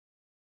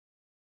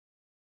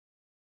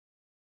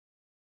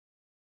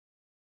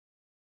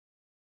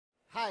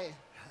Hi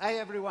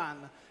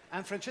everyone.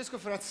 I'm Francesco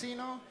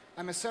Ferrazzino.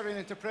 I'm a serial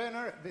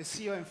entrepreneur, the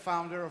CEO and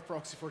founder of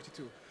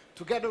PROXY42.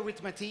 Together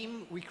with my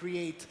team, we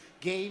create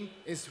game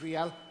as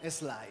real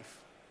as life.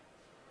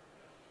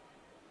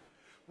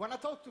 When I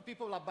talk to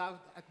people about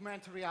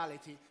augmented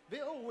reality,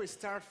 they always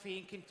start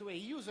thinking to a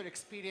user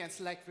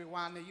experience like the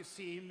one you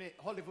see in the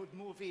Hollywood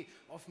movie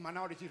of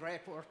Minority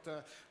Report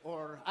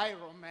or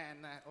Iron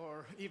Man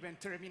or even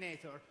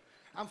Terminator.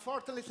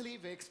 Unfortunately,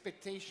 the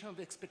expectation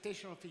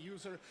of the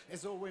user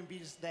has always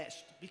been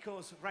dashed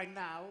because right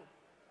now,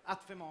 at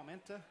the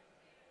moment,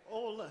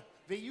 all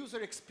the user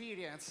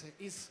experience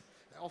is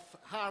of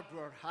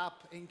hardware,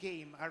 app, and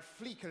game are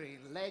flickering,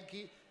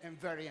 laggy,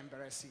 and very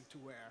embarrassing to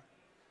wear.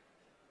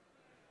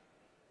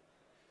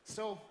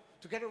 So,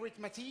 together with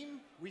my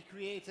team, we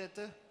created,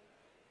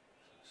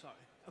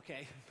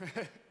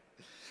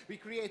 we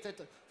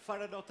created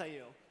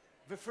Fire.io,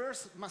 the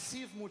first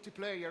massive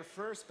multiplayer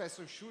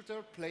first-person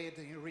shooter played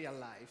in real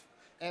life,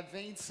 and the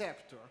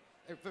Inceptor,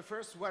 the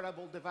first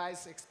wearable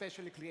device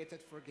especially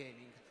created for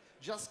gaming.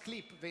 Just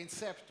clip the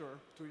Inceptor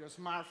to your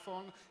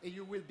smartphone, and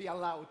you will be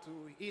allowed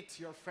to hit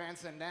your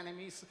friends and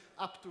enemies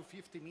up to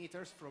 50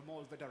 meters from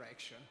all the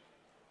direction.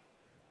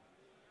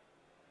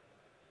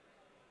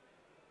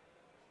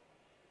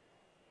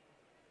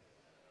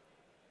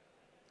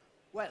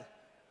 Well,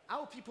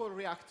 how people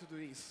react to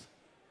this?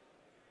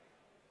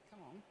 Come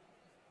on.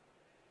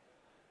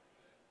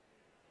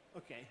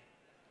 Okay.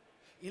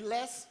 In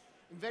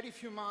very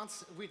few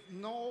months, with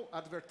no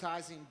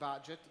advertising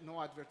budget,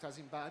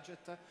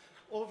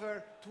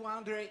 over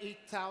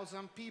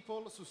 208,000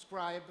 people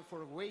subscribed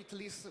for a wait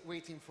list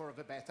waiting for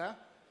the beta,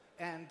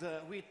 and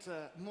with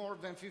more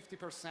than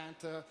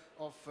 50%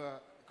 of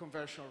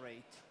conversion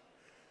rate.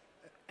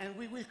 And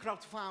we will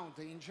crowdfund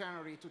in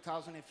January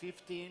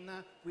 2015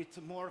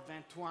 with more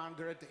than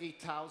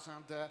 208,000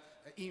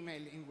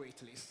 email in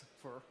waitlist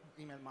for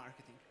email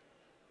marketing.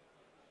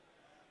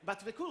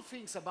 But the cool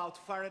things about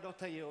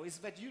Fire.io is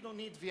that you don't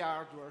need the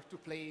hardware to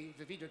play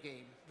the video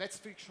game. That's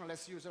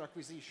frictionless user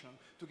acquisition.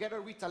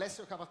 Together with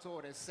Alessio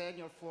Cavatore,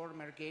 senior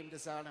former game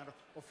designer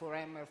of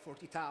Warhammer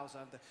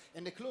 40,000,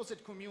 and a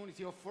closed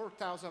community of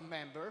 4,000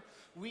 members,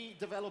 we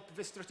developed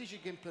the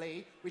strategic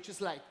gameplay, which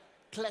is like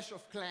Clash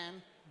of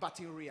Clans, but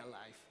in real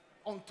life,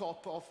 on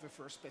top of the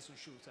first-person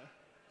shooter.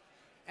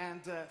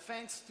 And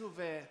thanks to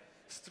the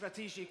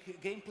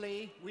strategic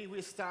gameplay, we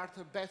will start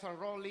a beta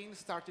rolling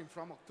starting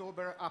from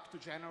October up to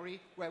January,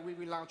 where we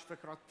will launch the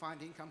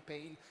crowdfunding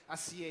campaign at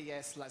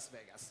CES Las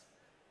Vegas.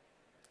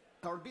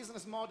 Our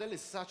business model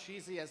is such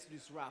easy as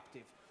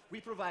disruptive.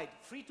 We provide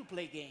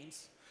free-to-play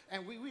games,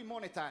 and we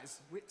monetize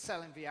with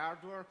selling the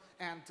hardware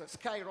and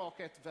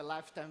skyrocket the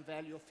lifetime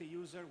value of the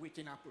user with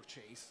in-app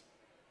purchase.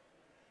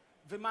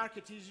 The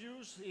market is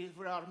huge.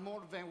 There are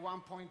more than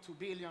 1.2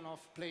 billion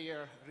of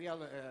players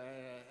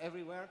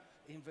everywhere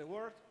in the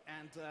world,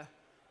 and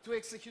to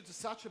execute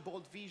such a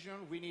bold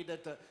vision, we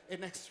needed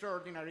an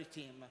extraordinary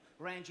team,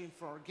 ranging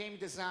from game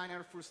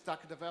designers,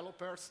 full-stack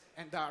developers,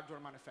 and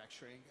hardware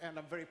manufacturing, and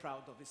I'm very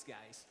proud of these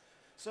guys.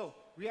 So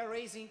we are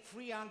raising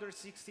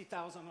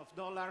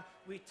 $360,000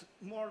 with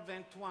more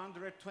than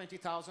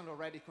 220,000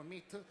 already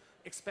committed,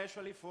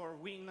 especially for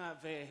win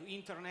the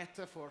internet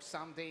for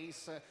some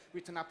days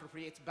with an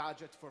appropriate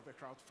budget for the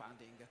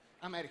crowdfunding,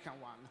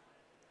 American one.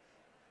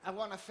 I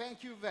want to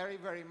thank you very,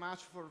 very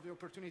much for the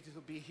opportunity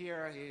to be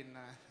here in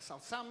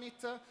South Summit.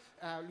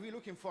 We're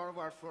looking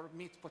forward for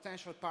meet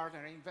potential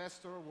partner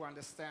investor who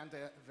understand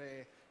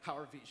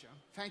our vision.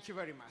 Thank you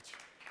very much.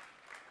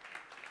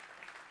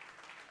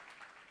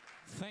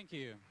 Thank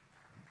you.